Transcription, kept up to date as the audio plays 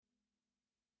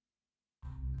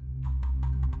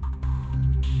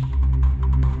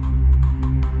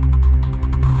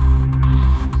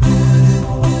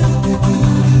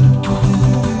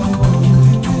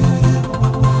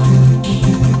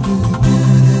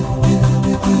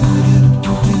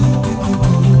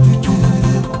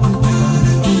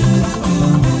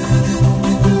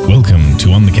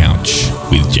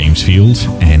Mansfield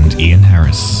and Ian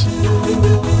Harris.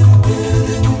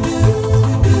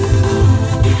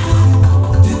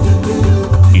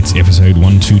 It's episode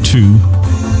 122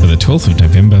 for the 12th of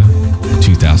November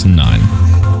 2009.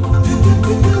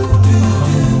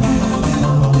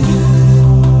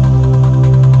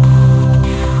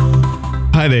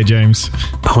 Hi there, James.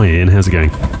 Hi Ian, how's it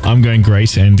going? I'm going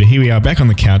great, and here we are back on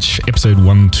the couch, episode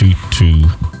 122.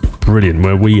 Brilliant,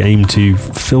 where we aim to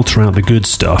filter out the good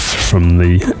stuff from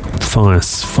the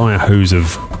fire hose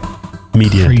of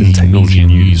media and technology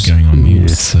news going on.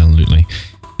 Yes. Absolutely.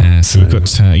 So we've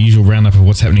got a usual roundup of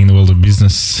what's happening in the world of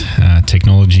business,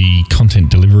 technology, content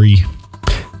delivery.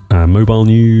 Mobile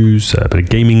news, a bit of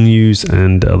gaming news,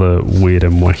 and other weird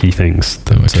and wacky things.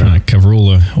 So we're trying to cover all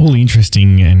the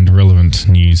interesting and relevant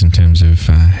news in terms of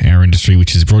our industry,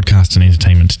 which is broadcast and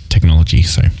entertainment technology.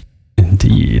 So,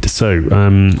 indeed. So,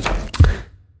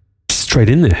 straight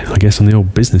in there, I guess, on the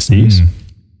old business news.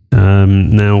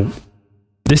 Now,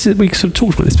 this is, we sort of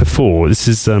talked about this before. This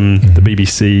is the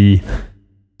BBC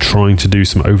trying to do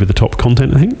some over-the-top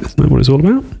content, I think. Isn't that what it's all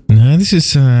about? No, this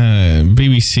is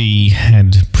BBC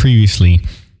had previously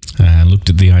looked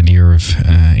at the idea of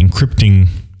encrypting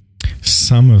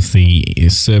some of the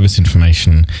service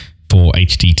information for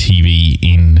HDTV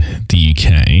in the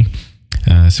UK.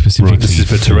 Specifically, right, this is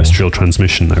for terrestrial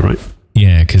transmission, though, right?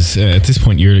 Yeah, because at this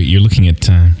point you're looking at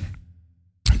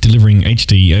delivering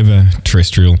HD over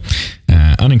terrestrial,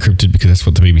 unencrypted, because that's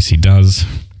what the BBC does.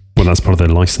 Well, that's part of their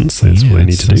license. That's what they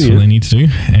need to do. That's what they need to do.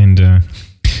 And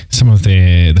some of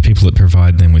the people that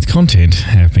provide them with content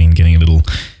have been getting a little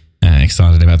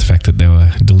excited about the fact that they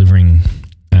were delivering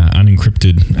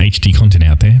unencrypted HD content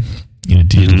out there in a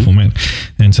digital format.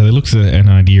 And so they looked at an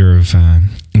idea of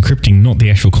encrypting not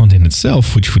the actual content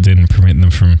itself, which would then prevent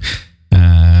them from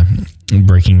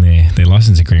breaking their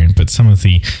license agreement, but some of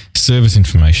the service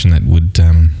information that would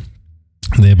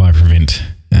thereby prevent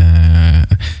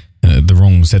the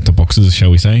wrong set-top boxes, shall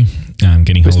we say,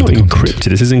 getting hold of the content. It's not encrypted.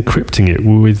 This is encrypting it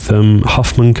with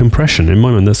Huffman compression. In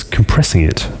my mind, that's compressing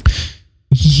it.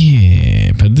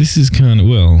 Yeah, but this is kind of,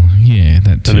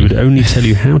 that too. And it would only tell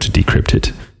you how to decrypt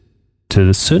it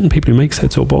to certain people who make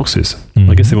set-top boxes.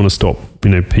 I guess they want to stop,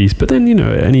 PC. But then,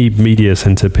 any media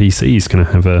center PC is going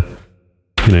to have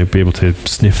be able to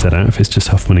sniff that out. If it's just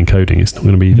Huffman encoding, it's not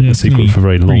going to be a secret for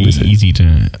very long, is it? Easy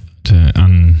to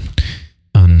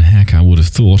unhack, I would have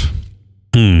thought.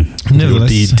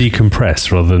 Nevertheless,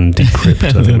 decompress rather than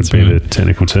decrypt, I think would be the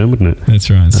technical term, wouldn't it? That's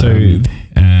right. So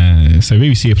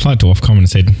BBC applied to Ofcom and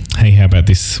said, hey, how about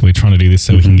this? We're trying to do this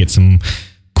so we can get some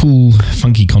cool,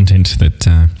 funky content that...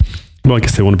 well, I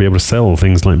guess they want to be able to sell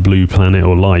things like Blue Planet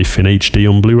or Life in HD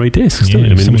on Blu-ray discs, don't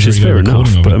they? Which is fair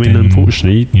enough. But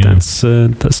unfortunately, that's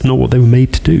not what they were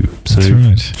made to do. So. That's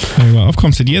right. So,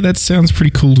 Ofcom said, that sounds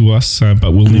pretty cool to us,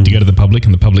 but we'll need to go to the public,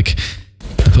 and the public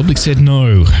said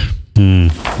no.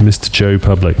 Mr. Joe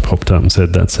Public popped up and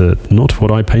said, that's not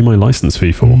what I pay my license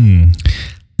fee for.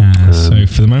 So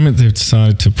for the moment, they've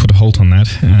decided to put a halt on that,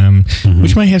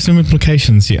 which may have some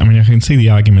implications. I mean, I can see the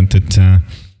argument that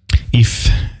if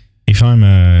I'm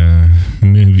a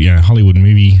Hollywood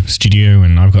movie studio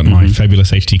and I've got my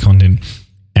fabulous HD content,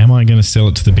 am I going to sell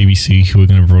it to the BBC, who are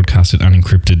going to broadcast it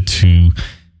unencrypted to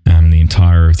the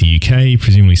entire of the UK?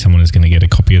 Presumably someone is going to get a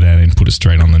copy of that and put it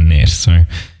straight on the net. So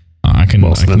I can...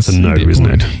 Well, so that's a no, isn't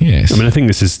it? Yes. I mean, I think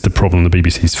this is the problem the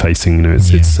BBC's facing. It's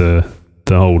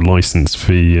the whole license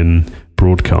fee and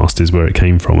broadcast is where it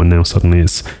came from, and now suddenly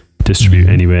it's distribute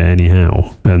anywhere,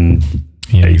 anyhow. And...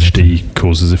 HD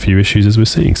causes a few issues, as we're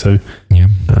seeing. So,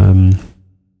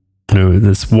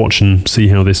 let's watch and see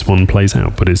how this one plays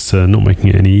out. But it's not making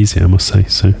it any easier, I must say.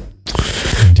 So,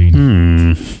 indeed.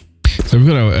 So we've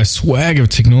got a swag of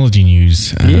technology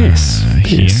news here, and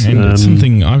it's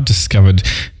something I've discovered.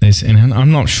 And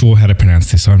I'm not sure how to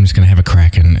pronounce this, so I'm just going to have a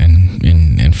crack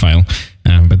and fail.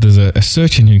 But there's a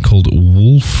search engine called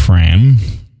WolframAlpha.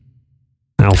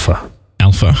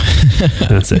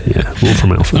 That's it, yeah.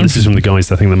 WolframAlpha. This is from the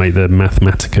guys, I think, that make the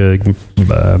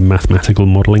mathematical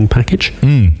modelling package.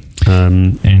 And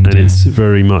it's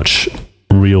very much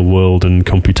real world and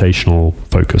computational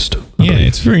focused.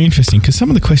 It's very interesting because some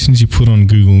of the questions you put on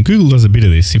Google does a bit of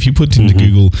this. If you put into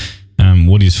Google,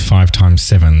 what is 5 times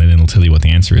 7, then it'll tell you what the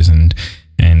answer is, and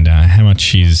how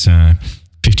much is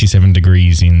 57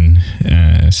 degrees in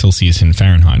Celsius in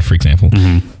Fahrenheit, for example.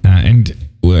 And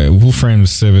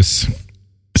Wolfram's service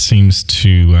seems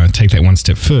to take that one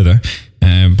step further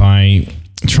by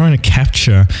trying to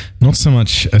capture not so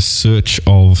much a search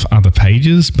of other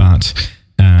pages, but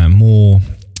more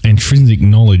intrinsic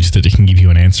knowledge that it can give you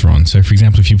an answer on. So, for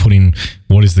example, if you put in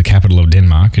what is the capital of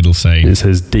Denmark, it'll say... It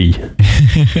says D.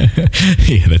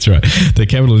 Yeah, that's right. The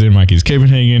capital of Denmark is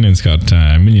Copenhagen, and it's got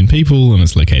 1 million people, and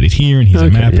it's located here, and here's a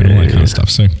map and all that kind of stuff.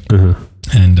 So,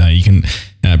 and you can,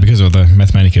 because of the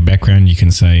Mathematica background, you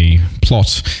can say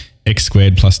plot x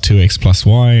squared plus 2x plus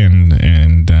y, and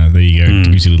there you go.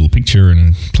 It gives you a little picture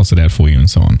and plots it out for you and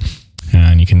so on.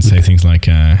 And you can say things like,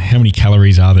 how many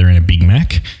calories are there in a Big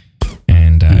Mac?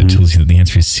 And it tells you that the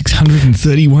answer is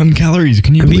 631 calories.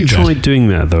 Can you believe that? Have you tried doing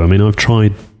that, though? I mean, I've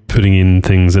tried putting in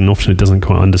things, and often it doesn't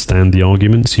quite understand the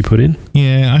arguments you put in.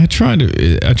 Yeah, I tried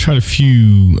a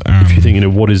few... if you think,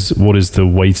 what is the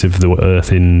weight of the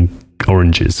Earth in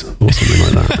oranges or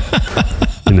something like that?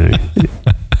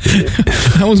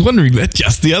 I was wondering that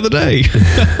just the other day.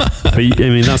 But I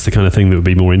mean, that's the kind of thing that would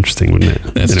be more interesting, wouldn't it?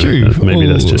 That's true. Maybe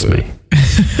that's just me.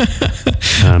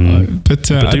 But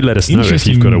do let us know if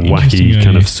you've got a wacky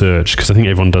kind of search, because I think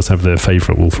everyone does have their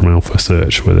favourite WolframAlpha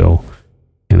search where they'll,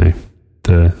 you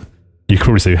could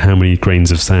probably say how many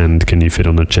grains of sand can you fit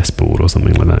on a chessboard or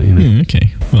something like that.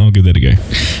 Okay, well, I'll give that a go.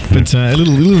 But a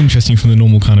little interesting from the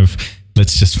normal kind of,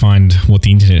 let's just find what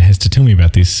the internet has to tell me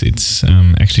about this. It's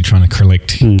actually trying to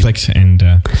collect and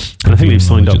I think they've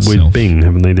signed up with Bing,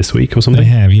 haven't they, this week or something? They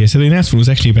have, yeah. So the announcement was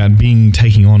actually about Bing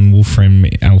taking on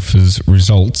WolframAlpha's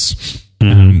results.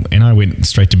 And I went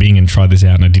straight to Bing and tried this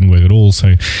out, and it didn't work at all.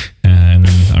 So, and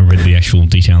then I read the actual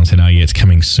detail and said, "Oh, yeah, it's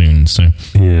coming soon." So,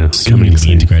 it's coming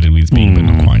soon. Integrated with Bing, but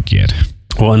not quite yet.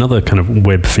 Well, another kind of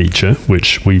web feature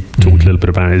which we talked a little bit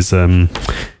about is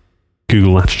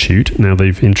Google Latitude. Now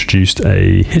they've introduced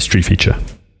a history feature.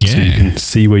 Yeah. So you can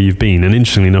see where you've been, and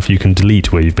interestingly enough, you can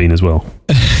delete where you've been as well.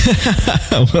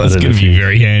 Well, that's going to be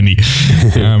very handy.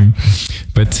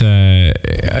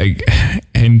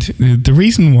 And the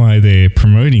reason why they're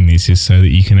promoting this is so that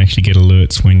you can actually get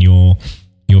alerts when your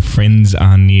friends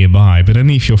are nearby, but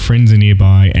only if your friends are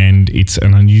nearby and it's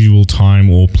an unusual time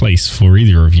or place for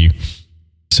either of you.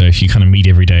 So if you kind of meet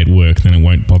every day at work, then it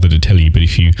won't bother to tell you. But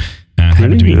if you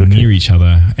happen to be near each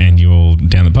other and you're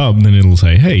down the pub, then it'll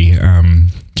say, "Hey,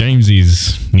 James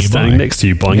is nearby. Standing next to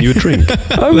you, buying you a drink."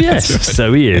 Oh, yes. Right.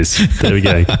 So he is. There we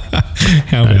go.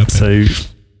 How about that? So,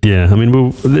 yeah, I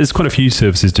mean, there's quite a few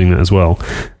services doing that as well.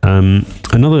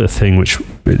 Another thing which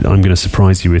I'm going to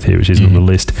surprise you with here, which isn't on the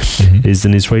list, is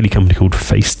an Israeli company called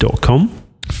Face.com.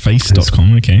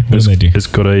 Face.com, okay. What do they do? It's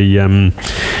got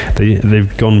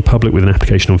they've gone public with an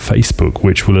application on Facebook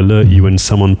which will alert you when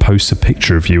someone posts a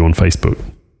picture of you on Facebook.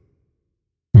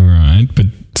 Right, but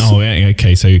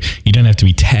okay, so you don't have to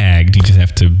be tagged, you just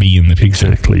have to be in the picture.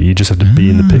 Exactly, you just have to be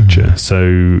in the picture.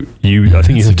 So I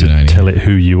think you have to tell it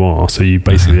who you are. So you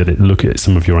basically let it look at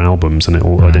some of your albums and it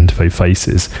will identify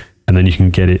faces, and then you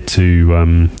can get it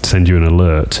to send you an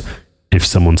alert if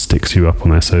someone sticks you up on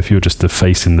there. So if you're just the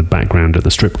face in the background at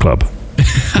the strip club,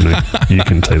 you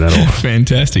can take that off.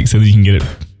 Fantastic. So that you can get it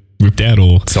ripped out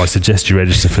or... So I suggest you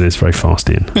register for this very fast,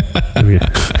 Ian.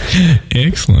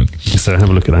 Excellent. So have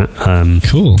a look at that.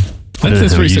 Cool.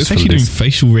 That's very, so it's actually doing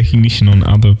facial recognition on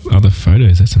other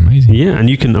photos. That's amazing. Yeah, and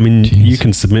you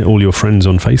can submit all your friends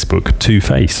on Facebook to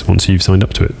Face once you've signed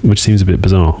up to it, which seems a bit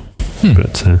bizarre.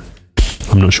 But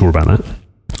I'm not sure about that.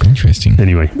 Interesting.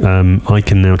 Anyway, I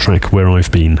can now track where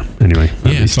I've been. Anyway,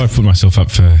 yeah. So I put myself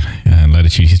up for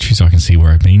Latitude history, so I can see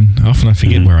where I've been. Often I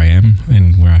forget where I am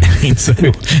and where I've been. So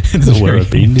it's where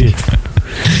I've been.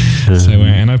 So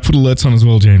and I put alerts on as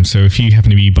well, James. So if you happen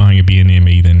to be buying a beer near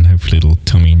me, then hopefully it'll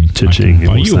tell me. Cha-ching!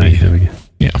 Buy you a beer. There we go.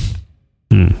 Yeah.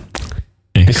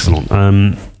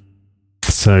 Excellent.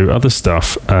 So other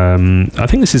stuff. I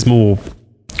think this is more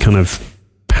kind of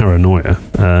paranoia.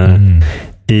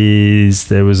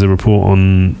 There was a report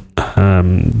on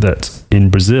that in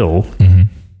Brazil, in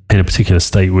a particular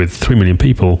state with 3 million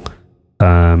people,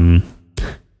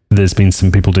 there's been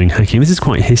some people doing hacking. This is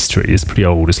quite history. It's pretty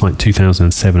old. It's like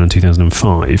 2007 and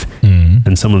 2005.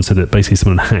 And someone said that basically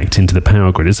someone hacked into the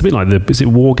power grid. It's a bit like is it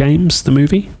War Games, the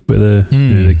movie, where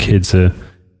the kids are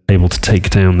able to take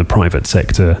down the private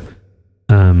sector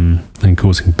and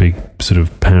causing big sort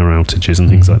of power outages and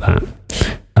things like that.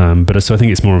 But so I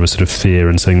think it's more of a sort of fear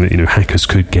and saying that hackers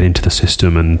could get into the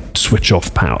system and switch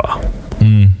off power.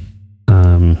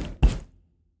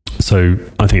 So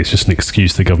I think it's just an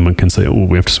excuse the government can say, "Oh,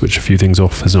 we have to switch a few things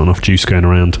off. There's not enough juice going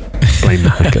around. Blame the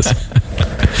hackers."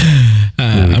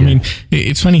 I mean,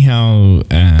 it's funny how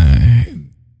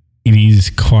it is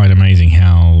quite amazing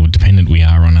how dependent we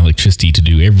are on electricity to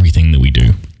do everything that we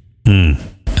do.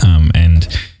 And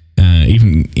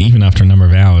even after a number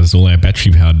of hours, all our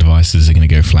battery-powered devices are going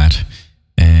to go flat.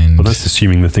 And that's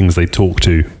assuming the things they talk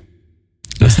to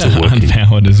That's still working.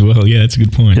 Unpowered as well. Yeah, that's a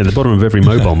good point. Yeah, at the bottom of every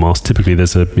mobile mast, typically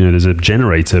there's a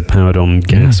generator powered on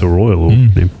gas or oil or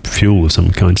fuel of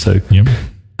some kind. So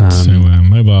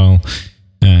mobile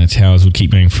towers would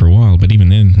keep going for a while, but even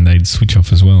then they'd switch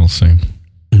off as well. So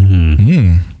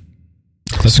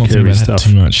let's not think about that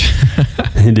too much.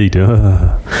 Indeed.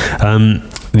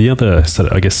 The other,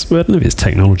 I guess, I don't know if it's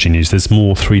technology news. There's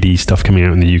more 3D stuff coming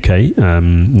out in the UK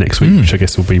next week, which I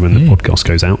guess will be when the podcast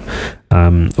goes out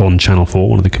on Channel 4,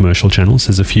 one of the commercial channels.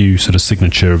 There's a few sort of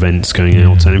signature events going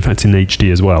out, and in fact in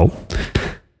HD as well.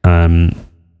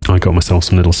 I got myself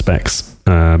some little specs.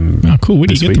 Cool. Where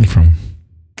do you get them from?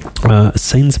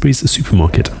 Sainsbury's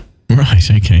supermarket. Right,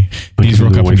 okay. You just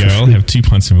rock up and go, I'll have 2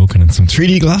 pints of milk and some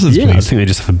 3D glasses, please. I think they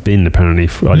just have a bin, apparently.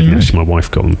 I didn't actually, my wife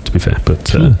got them, to be fair,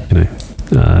 but, cool.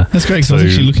 That's great, because I was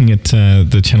actually looking at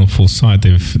the Channel 4 site.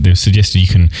 They've suggested you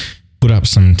can put up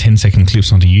some 10-second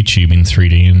clips onto YouTube in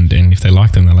 3D, and if they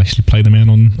like them, they'll actually play them out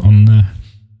on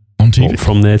TV. What,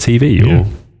 from their TV,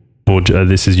 or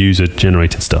this is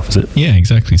user-generated stuff, is it? Yeah,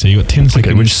 exactly. So you've got 10 seconds.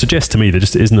 Okay, which suggests to me there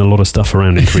just isn't a lot of stuff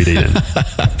around in 3D then.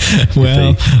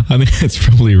 Well, I think that's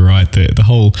probably right. The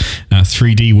whole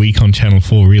 3D week on Channel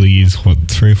 4 really is,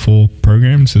 3 or 4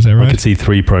 programs? Is that right? I could see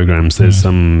 3 programs. There's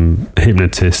some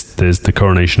Hypnotist, there's The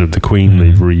Coronation of the Queen,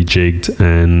 they've rejigged,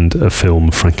 and a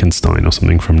film, Frankenstein, or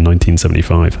something from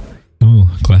 1975. Oh,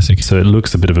 classic. So it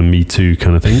looks a bit of a Me Too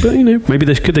kind of thing, but maybe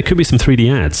there could be some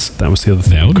 3D ads. That was the other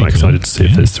thing. I'm quite excited to see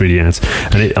if there's 3D ads.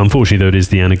 And unfortunately, though, it is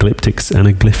the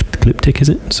anaglyptic, is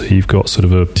it? So you've got sort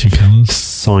of a 2 colours,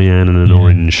 cyan and an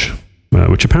orange,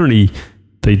 which apparently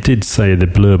they did say, the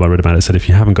blurb I read about it said if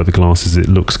you haven't got the glasses, it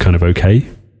looks kind of okay.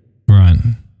 Right.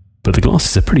 But the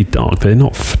glasses are pretty dark. They're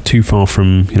not too far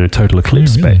from total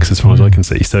eclipse specs as far as I can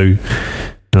see. So.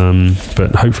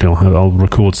 But hopefully I'll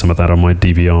record some of that on my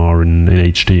DVR in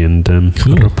HD and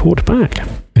report back.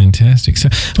 Fantastic. So,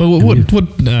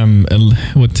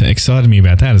 what excited me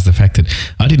about that is the fact that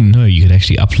I didn't know you could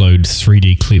actually upload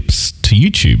 3D clips to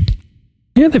YouTube.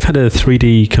 Yeah, they've had a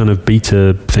 3D kind of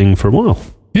beta thing for a while.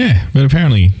 Yeah, but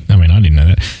apparently, I didn't know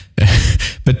that.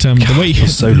 But the way it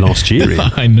was so last year.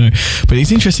 I know, but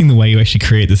it's interesting the way you actually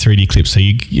create the 3D clip. So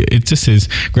it just says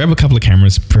grab a couple of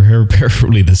cameras,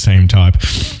 preferably the same type,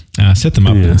 set them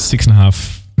up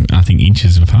 6.5, I think,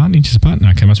 inches apart. No,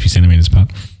 okay, must be centimeters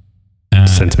apart.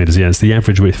 Centimeters, yeah. It's the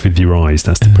average width with your eyes.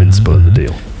 That's the principle of the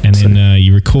deal. And then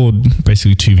you record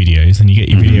basically 2 videos, and you get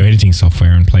your video editing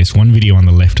software and place one video on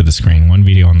the left of the screen, one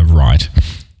video on the right,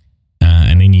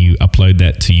 and then you upload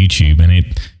that to YouTube, and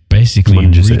it basically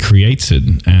recreates it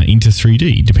into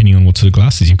 3D, depending on what sort of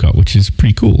glasses you've got, which is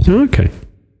pretty cool. Okay.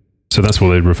 So that's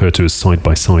what they refer to as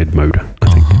side-by-side mode,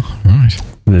 I think. Right.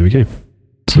 There we go.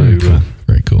 So,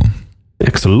 very cool.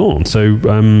 Excellent. So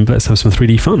let's have some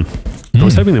 3D fun. I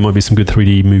was hoping there might be some good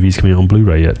 3D movies coming out on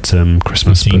Blu-ray at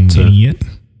Christmas. Have you seen any yet?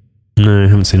 No, I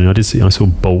haven't seen it. I saw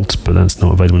Bolt, but that's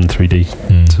not available in 3D.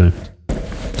 So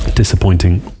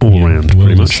disappointing all around,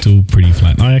 pretty much. Still pretty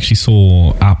flat. I actually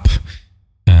saw Up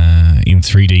in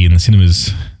 3D in the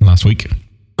cinemas last week.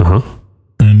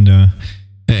 And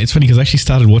it's funny because I actually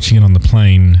started watching it on the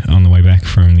plane on the way back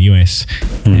from the US,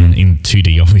 and in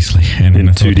 2D, obviously. And in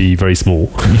 2D, very small.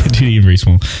 2D, very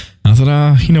small. And I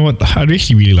thought, you know what? I'd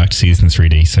actually really like to see this in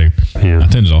 3D. So I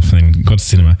turned it off and then got to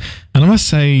cinema. And I must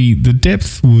say, the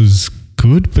depth was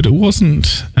good, but it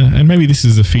wasn't. And maybe this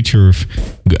is a feature of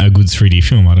a good 3D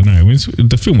film. I don't know.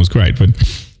 The film was great, but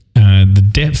the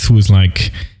depth was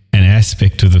like an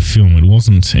aspect of the film. It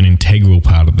wasn't an integral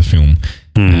part of the film.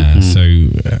 So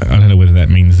I don't know whether that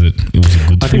means that it was a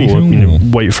good 3D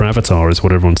film. Wait for Avatar is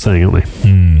what everyone's saying, aren't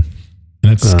they?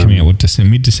 That's coming out,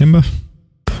 mid-December?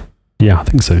 Yeah, I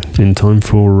think so. In time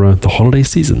for the holiday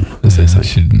season, as they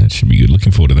say. That should be good.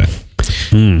 Looking forward to that.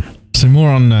 So more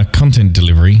on content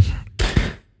delivery.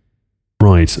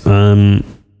 Right.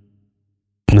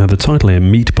 Now, the title here,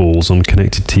 Meatballs on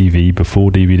Connected TV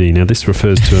Before DVD. Now, this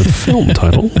refers to a film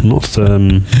title, not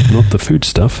the food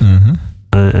stuff.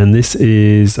 And this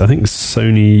is, I think,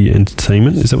 Sony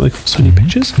Entertainment. Is that what they call Sony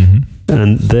Pictures?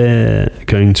 And they're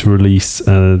going to release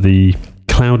the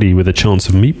Cloudy with a Chance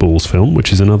of Meatballs film,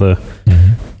 which is another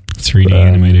 3D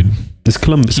animated. It's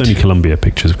Sony Columbia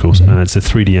Pictures, of course. It's a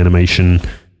 3D animation.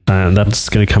 That's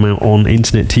going to come out on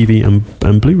internet TV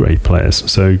and Blu-ray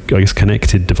players. So I guess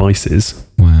connected devices.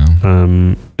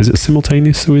 Wow. Is it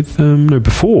simultaneous with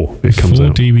before it comes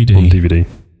out DVD. On DVD?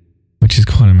 Which is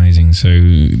quite amazing. So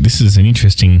this is an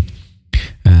interesting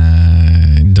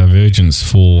divergence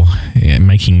for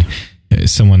getting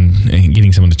someone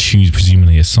to choose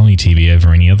presumably a Sony TV over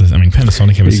any other. I mean,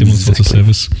 Panasonic have a similar sort of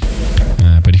service.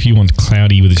 But if you want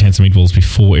Cloudy with a Chance of Meatballs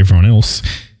before everyone else,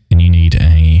 then you need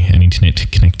an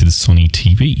internet-connected Sony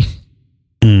TV.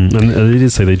 And they did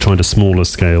say they tried a smaller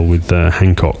scale with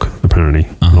Hancock, apparently,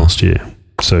 last year.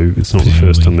 So it's not the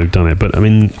first time they've done it. But, I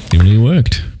mean... It really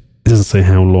worked. It doesn't say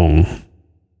how long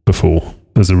before.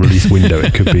 There's a release window.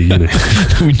 It could be, The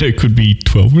window could be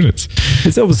 12 minutes.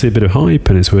 It's obviously a bit of hype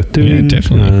and it's worth doing. Yeah,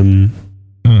 definitely.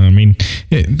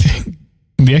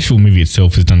 The actual movie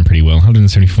itself has done pretty well.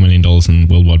 $174 million in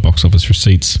worldwide box office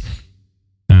receipts.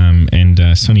 And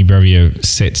Sony Bravia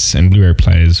sets and Blu-ray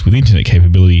players with internet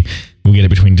capability will get it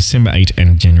between December 8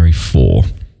 and January 4.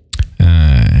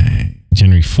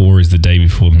 January 4 is the day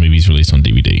before the movie is released on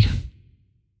DVD.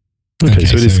 Okay,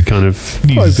 so it is kind of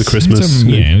over Christmas.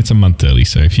 It's a month early.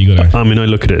 So if you got, I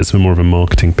look at it as more of a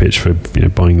marketing pitch for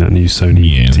buying that new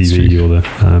Sony TV or the.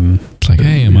 It's like,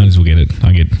 hey, I might as well get it.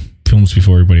 I get films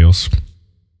before everybody else.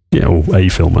 Yeah, or a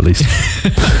film at least.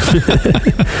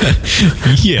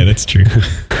 Yeah, that's true.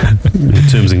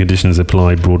 Terms and conditions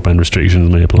apply. Broadband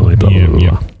restrictions may apply. Blah, blah, blah,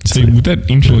 blah. So would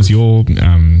that influence your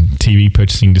TV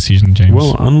purchasing decision, James?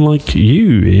 Well, unlike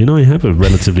you, Ian, I have a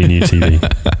relatively new TV.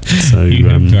 So,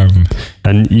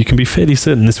 and you can be fairly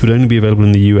certain this would only be available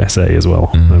in the USA as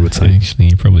well, I would say. Actually,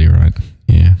 you're probably right.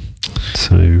 Yeah.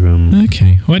 So,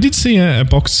 okay. Well, I did see a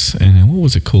box, and what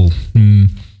was it called?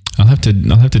 I'll have to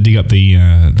dig up the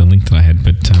link that I had,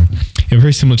 but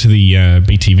very similar to the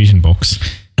BT Vision box,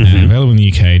 available in the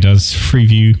UK. Does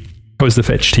Freeview. Oh, it's the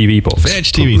Fetch TV box.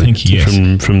 Fetch TV, thank you.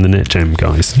 Yes. From the NetGem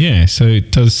guys. Yeah, so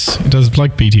it does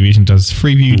like BT Vision, does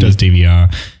Freeview, does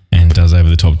DVR, and does over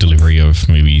the top delivery of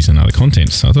movies and other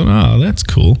content. So I thought, that's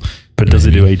cool. But does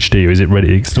it do HD, or is it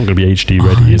ready? It's not going to be HD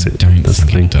ready, is it? I don't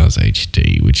think it does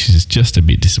HD, which is just a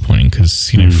bit disappointing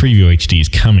because Freeview HD is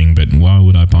coming, but why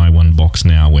would I buy one box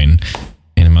now when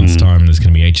in a month's time there's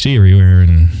going to be HD everywhere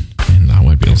and I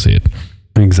won't be able to see it?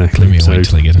 Exactly. Let me wait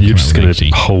till I get them. You're just going to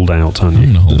hold out, aren't you?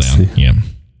 I'm going to hold out, yeah.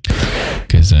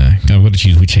 Because I've got to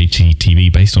choose which HD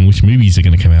TV based on which movies are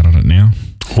going to come out on it now.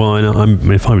 Well,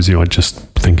 if I was you, I'd just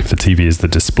think if the TV is the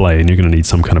display, and you're going to need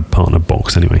some kind of partner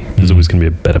box anyway. There's always going to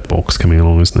be a better box coming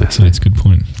along, isn't there? So that's a good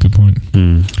point. Good point.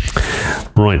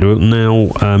 Right. Well, now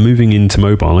moving into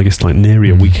mobile, I guess like nary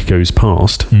a week goes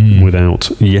past without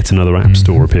yet another app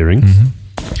store appearing.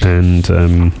 And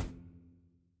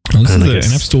this is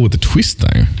an app store with a twist,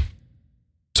 though.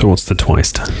 So what's the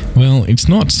twist? Well, it's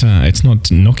not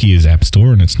Nokia's app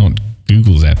store, and it's not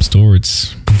Google's app store.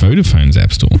 It's Vodafone's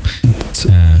app store. So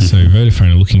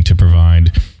Vodafone are looking to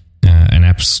provide an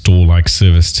app store-like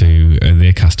service to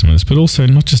their customers, but also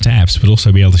not just apps, but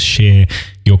also be able to share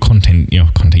your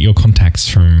contacts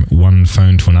from one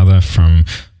phone to another, from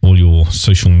all your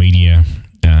social media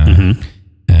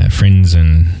friends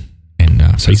and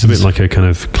so it's a bit like a kind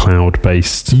of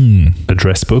cloud-based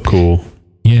address book, or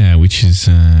which is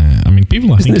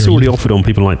people. Isn't this already offered on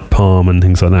people like Palm and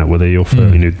things like that, where they offer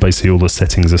basically all the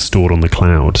settings are stored on the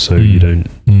cloud, so you don't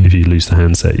if you lose the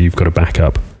handset, you've got a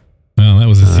backup. Well, that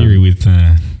was a theory with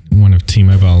one of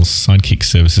T-Mobile's Sidekick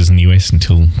services in the US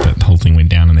until that whole thing went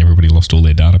down and everybody lost all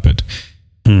their data. But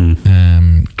I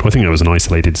think that was an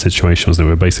isolated situation, wasn't it?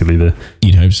 Where basically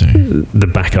you'd hope so. The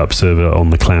backup server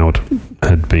on the cloud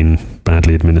had been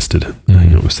badly administered.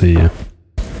 Obviously,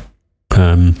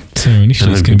 so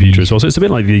initially it's going to be as well. So it's a bit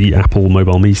like the Apple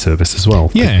Mobile Me service as well.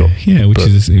 Which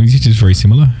is very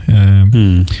similar.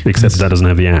 Except that doesn't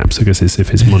have the apps. I guess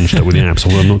if it's munched up with the apps,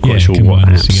 although I'm not quite sure what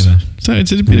apps. Together. So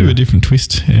it's a bit of a different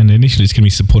twist. And initially it's going to be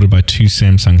supported by 2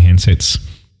 Samsung handsets,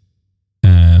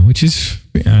 which is,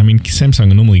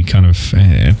 Samsung are normally kind of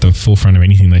at the forefront of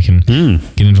anything they can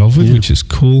get involved with, which is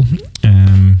cool.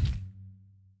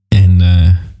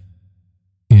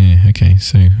 Okay.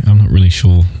 So I'm not really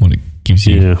sure what it gives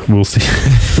you. Yeah, we'll see.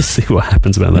 We'll see what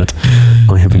happens about that.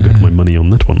 I haven't got my money on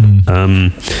that one.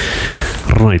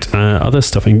 Right. Other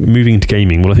stuff. Moving into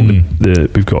gaming. Well, I think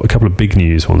we've got a couple of big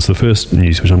news ones. The first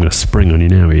news, which I'm going to spring on you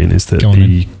now, Ian, is that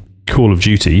the Call of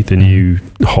Duty, the new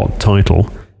hot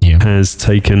title, has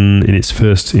taken in its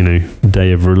first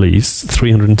day of release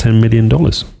 $310 million.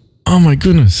 Oh my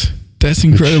goodness, that's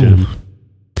incredible.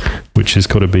 Which has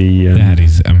got to be that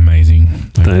is amazing.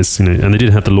 That is, and they did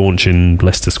have the launch in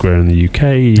Leicester Square in the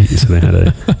UK, so they had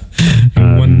a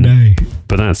in one day.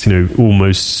 But that's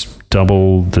almost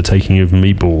double the taking of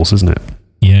Meatballs, isn't it?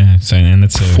 Yeah, so and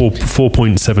that's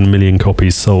 4.7 million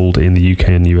copies sold in the UK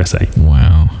and the USA.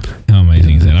 Wow, how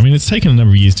amazing is that? It's taken a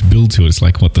number of years to build to it. It's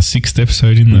like what, the 6th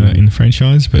episode in the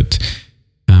franchise, but.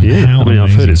 I've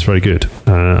heard it's very good,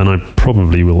 and I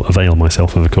probably will avail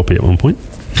myself of a copy at one point.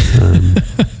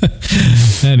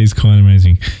 That is quite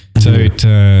amazing. So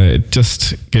it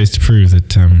just goes to prove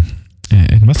that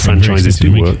It must franchises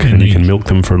do work, and you can milk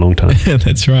them for a long time.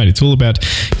 That's right. It's all about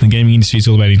the gaming industry. It's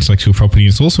all about intellectual property.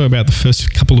 It's also about the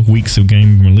first couple of weeks of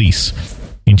game release.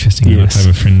 Interesting. Yes. I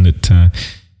have a friend that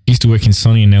used to work in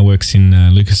Sony and now works in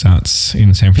LucasArts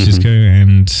in San Francisco,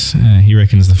 and he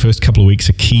reckons the first couple of weeks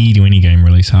are key to any game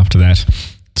release. After that,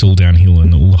 it's all downhill,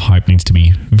 and all the hype needs to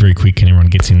be very quick, and everyone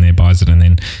gets in there, buys it, and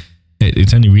then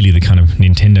it's only really the kind of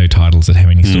Nintendo titles that have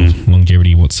any sort of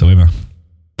longevity whatsoever.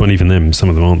 But even them, some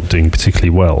of them aren't doing particularly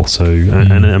well. So,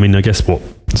 and I mean, I guess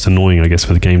what's annoying, I guess,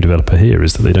 for the game developer here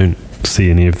is that they don't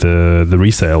see any of the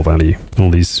resale value.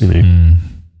 All these,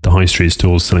 the high street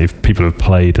stores. So if people have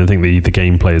played, I think the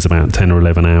gameplay is about 10 or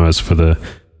 11 hours for the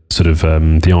sort of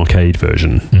the arcade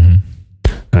version,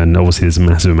 and obviously there's a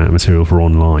massive amount of material for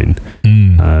online,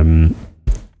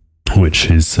 which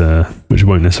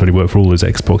won't necessarily work for all those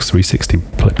Xbox 360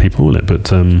 people, will it?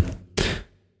 But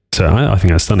so I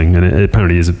think that's stunning, and it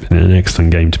apparently is an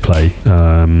excellent game to play.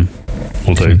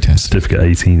 Although certificate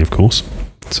 18, of course.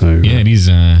 So yeah, it is.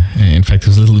 In fact, there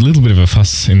was a little bit of a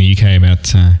fuss in the UK about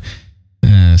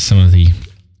some of the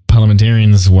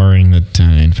parliamentarians worrying that,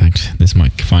 in fact, this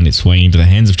might find its way into the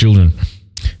hands of children.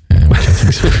 Which I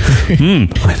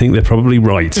think I think they're probably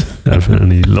right.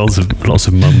 And lots of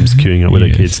mums queuing up with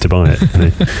their kids to buy it.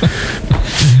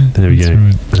 There we go.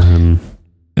 Right.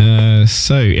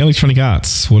 So, Electronic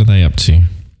Arts, what are they up to?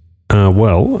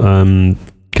 Well, a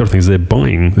couple of things. They're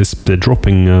buying this. They're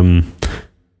dropping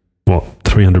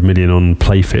 300 million on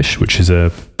PlayFish, which is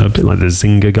a bit like the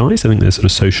Zynga guys. I think they're sort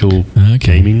of social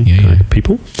gaming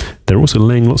people. They're also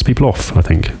laying lots of people off, I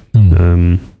think.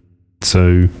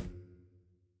 So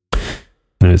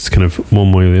it's kind of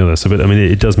one way or the other. So, but I mean,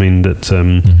 it does mean that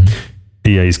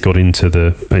EA's got into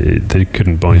they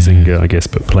couldn't buy Zynga, I guess,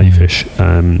 but PlayFish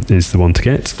is the one to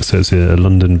get. So it's a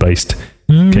London-based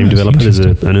game developer. There's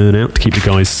an earn-out to keep the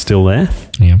guys still there.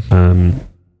 Yeah.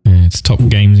 Its top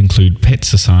games include Pet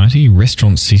Society,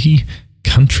 Restaurant City,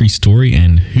 Country Story,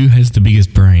 and Who Has the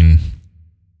Biggest Brain?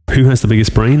 Who Has the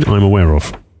Biggest Brain? I'm aware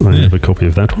of. I have a copy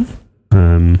of that one.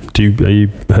 Are you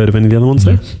heard of any of the other ones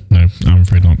there? No, I'm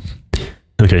afraid not.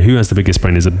 Okay, Who Has the Biggest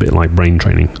Brain is a bit like brain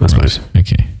training, I suppose.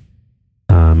 Okay.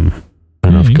 And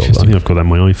I think I've got that on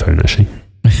my iPhone, actually.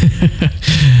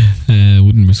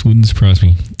 Wouldn't surprise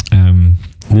me.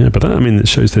 Yeah, but that, I mean, it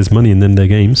shows there's money in them their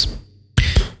games.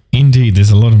 Indeed,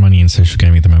 there's a lot of money in social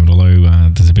gaming at the moment, although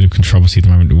there's a bit of controversy at the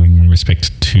moment in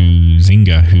respect to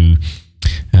Zynga, who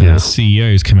the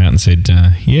CEO has come out and said,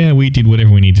 we did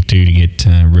whatever we need to do to get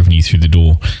revenue through the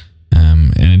door.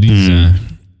 And it is...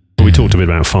 we talked a bit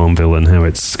about Farmville and how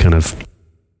it's kind of...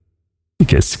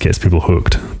 gets people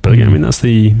hooked. But again, I mean, that's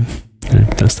the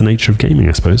nature of gaming,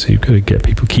 I suppose. You've got to get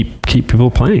people, keep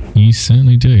people playing. You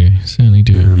certainly do.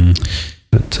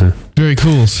 But very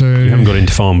cool. So you haven't got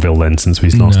into Farmville then since we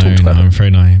last talked about it. I'm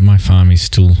afraid my farm is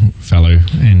still fallow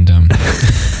and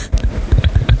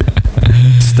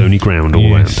stony ground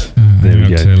all around. There we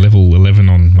go. To level 11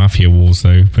 on Mafia Wars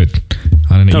though, but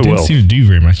I don't know. You don't seem to do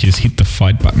very much. You just hit the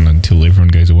fight button until everyone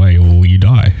goes away, or you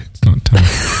die. It's not.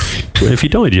 Well, if you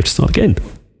died, you have to start again.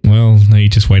 Well, no, you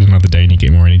just wait another day and you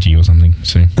get more energy or something.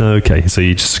 So okay, so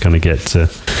you just kind of get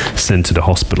sent to the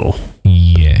hospital.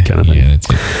 Yeah, kind of thing. That's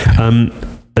it. Yeah.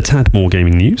 A tad more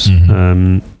gaming news.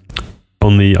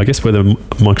 On the, I guess, whether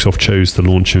Microsoft chose the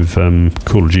launch of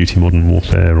Call of Duty Modern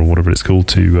Warfare or whatever it's called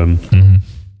to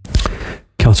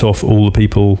cut off all the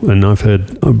people, and I've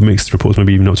heard mixed reports,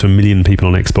 maybe even up to 1 million people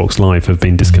on Xbox Live have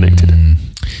been disconnected.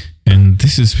 And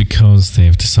this is because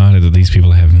they've decided that these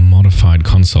people have modified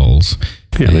consoles.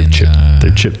 Yeah,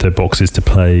 they've chipped their boxes to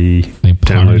play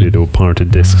downloaded or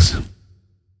pirated discs.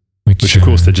 Which of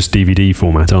course, they're just DVD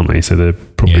format, aren't they? So they're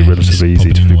probably relatively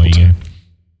easy to people to...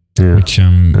 Yeah. Which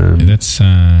that's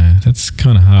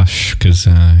kind of harsh because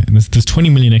there's 20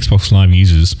 million Xbox Live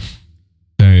users.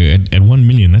 So at 1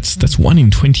 million, that's 1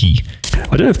 in 20.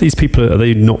 I don't know if these people are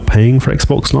they not paying for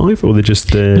Xbox Live or they're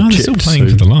just no, they're still paying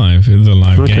for the live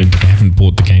game, but they haven't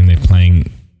bought the game they're playing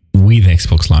with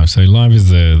Xbox Live. So Live is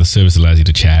the service that allows you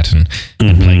to chat and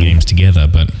play games together,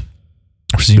 but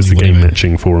it's the game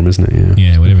matching for them, isn't it?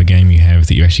 Yeah, whatever game you have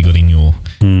that you actually got in your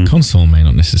console may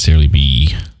not necessarily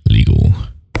be legal.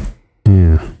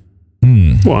 Yeah.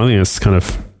 Well, I think it's kind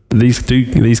of these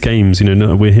games.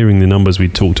 We're hearing the numbers we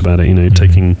talked about it.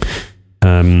 Taking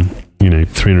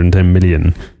 310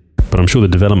 million, but I'm sure the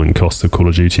development costs of Call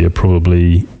of Duty are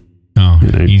probably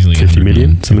easily 50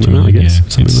 million, something like that. I guess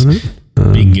something like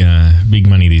that. Big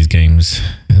money these games.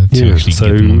 To actually so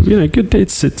get them on. good.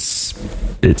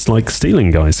 It's like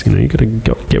stealing, guys. You got to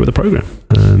get with the program.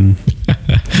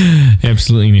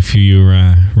 Absolutely, and if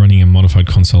you're running a modified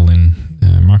console, then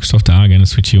Microsoft are going to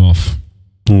switch you off.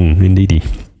 Indeedy.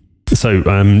 So,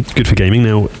 good for gaming.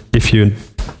 Now, if you're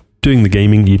doing the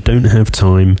gaming, you don't have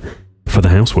time for the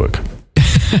housework.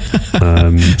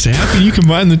 So how can you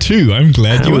combine the two? I'm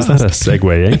glad you asked. How was that a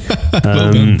segue, eh?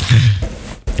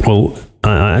 Well,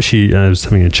 I was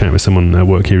having a chat with someone at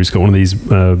work here who's got one of these,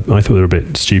 I thought they were a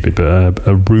bit stupid, but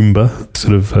a Roomba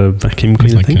sort of vacuum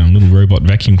cleaner like thing. Like little robot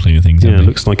vacuum cleaner things. Yeah, it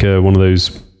looks like one of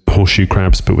those horseshoe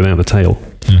crabs, but without the tail.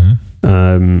 Uh-huh.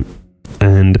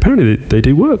 And apparently they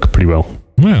do work pretty well.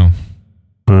 Wow.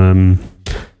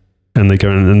 And they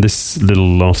go, and this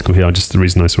little article here, the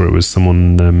reason I saw it was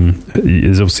someone,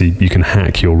 is obviously you can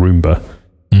hack your Roomba,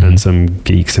 and some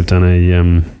geeks have done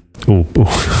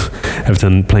have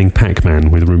done playing Pac-Man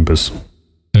with Roombas.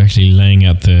 They're actually laying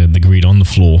out the grid on the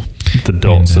floor. The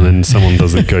dots, and then someone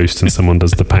does the ghost and someone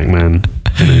does the Pac-Man.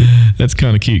 That's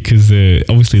kind of cute because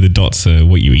obviously the dots are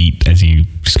what you eat as you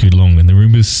scoot along, and the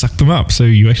Roombas suck them up, so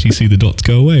you actually see the dots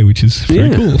go away, which is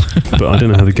very cool. But I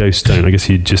don't know how the ghosts don't. I guess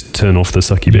you just turn off the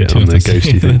sucky bit on the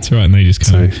ghosty thing. That's right, and they just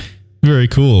kind of... Very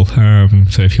cool.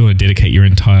 So if you want to dedicate your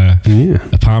entire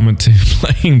apartment to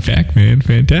playing Pac-Man,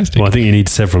 fantastic. Well, I think you need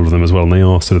several of them as well, and they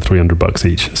are sort of $300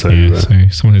 each. So, so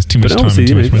someone has too much time and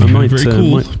too much money. Very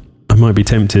cool. I might be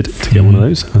tempted to get one of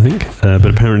those, I think. But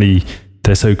apparently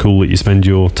they're so cool that you spend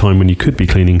your time when you could be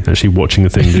cleaning actually watching the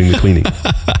thing doing the cleaning.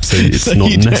 So it's so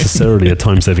not necessarily a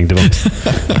time-saving device.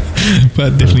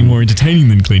 But definitely more entertaining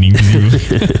than cleaning.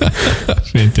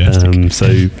 Fantastic.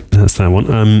 So that's that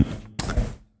one.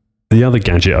 The other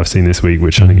gadget I've seen this week,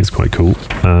 which I think is quite cool,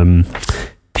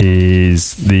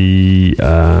 is the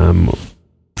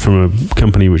from a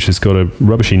company which has got a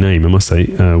rubbishy name, I must say,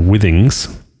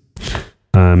 Withings.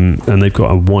 And they've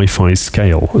got a Wi-Fi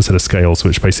scale, a set of scales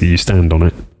which basically you stand on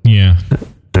it. Yeah.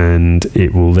 And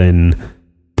it will then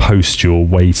post your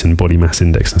weight and body mass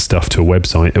index and stuff to a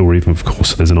website, or even, of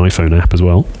course, there's an iPhone app as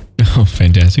well. Oh,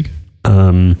 fantastic.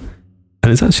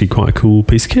 And it's actually quite a cool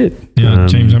piece of kit. Yeah,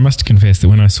 James, I must confess that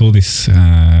when I saw this,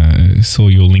 saw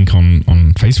your link on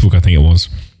Facebook, I think it was,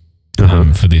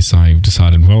 for this, I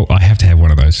decided, well, I have to have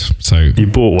one of those. So you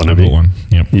bought one, I bought one,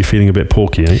 yep. You're feeling a bit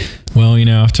porky, eh? Well,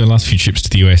 after the last few trips to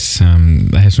the US,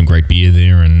 they have some great beer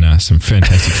there and some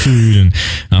fantastic food. And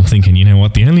I'm thinking, you know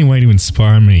what? The only way to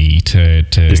inspire me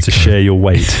is to share your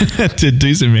weight, to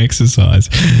do some exercise,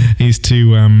 is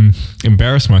to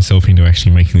embarrass myself into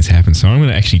actually making this happen. So I'm going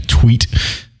to actually tweet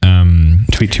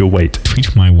your weight.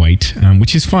 Tweet my weight,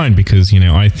 which is fine because,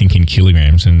 I think in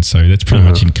kilograms. And so that's pretty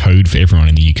much in code for everyone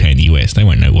in the UK and the US. They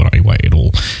won't know what I weigh at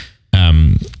all.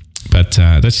 But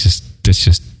that's just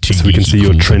too so we can see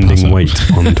your trending weight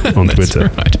on Twitter.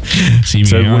 Right. So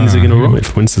when is it going to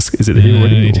arrive? Is it here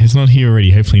already? It's not here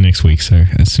already. Hopefully next week. So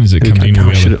as soon as it comes in,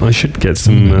 I should get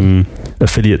some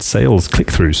affiliate sales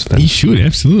click-throughs then. You should,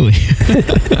 absolutely.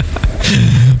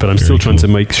 But I'm still trying to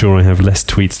make sure I have less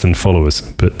tweets than followers.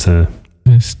 But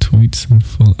less tweets than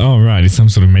followers. Oh, right. It's some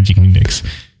sort of magic index.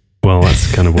 Well,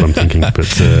 that's kind of what I'm thinking, but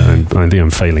I think I'm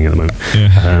failing at the moment.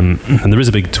 Yeah. And there is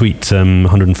a big tweet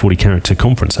 140 character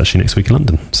conference actually next week in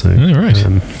London. So, right.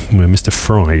 Where Mr.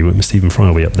 Stephen Fry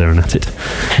will be up there and at it.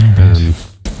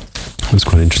 It was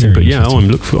quite interesting. Very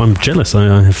interesting. I'm jealous.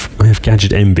 I have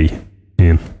gadget envy,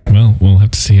 Ian. Well, we'll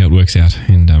have to see how it works out.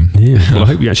 And well, I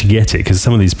hope you actually get it, because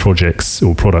some of these projects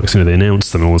or products, they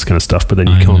announce them and all this kind of stuff, but then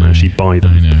you can't actually buy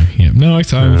them. I know. Yeah. No,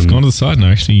 I've gone to the site and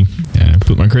I actually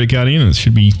put my credit card in, and it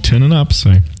should be turning up.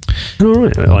 So, all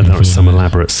right. I thought it was some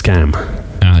elaborate scam.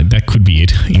 That could be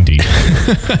it, indeed.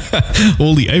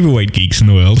 All the overweight geeks in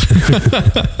the world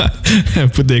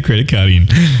have put their credit card in.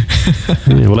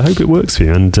 Well, I hope it works for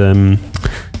you. And I'm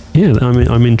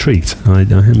intrigued. I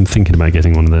am thinking about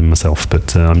getting one of them myself,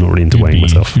 but I'm not really into weighing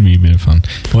myself. Should be a bit of fun.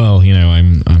 Well,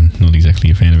 I'm not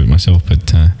exactly a fan of it myself,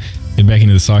 but get back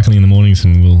into the cycling in the mornings,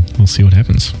 and we'll see what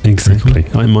happens. Exactly.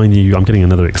 Cool. Mind you, I'm getting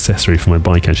another accessory for my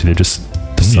bike. Actually, they've just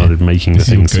decided making the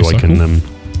thing so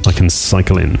I can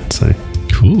cycle in. So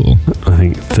cool. I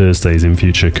think Thursdays in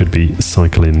future could be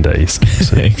cycle in days.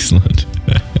 So excellent.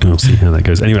 We'll see how that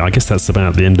goes. Anyway, I guess that's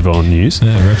about the end of our news.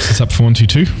 Wraps us up for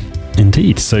 122.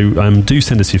 Indeed. So do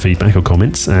send us your feedback or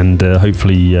comments, and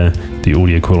hopefully the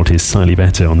audio quality is slightly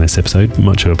better on this episode.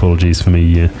 Much apologies for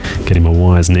me getting my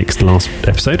wires nicked last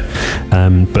episode.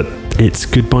 But it's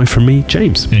goodbye from me,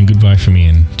 James. And goodbye from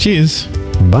Ian. Cheers.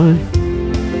 Bye.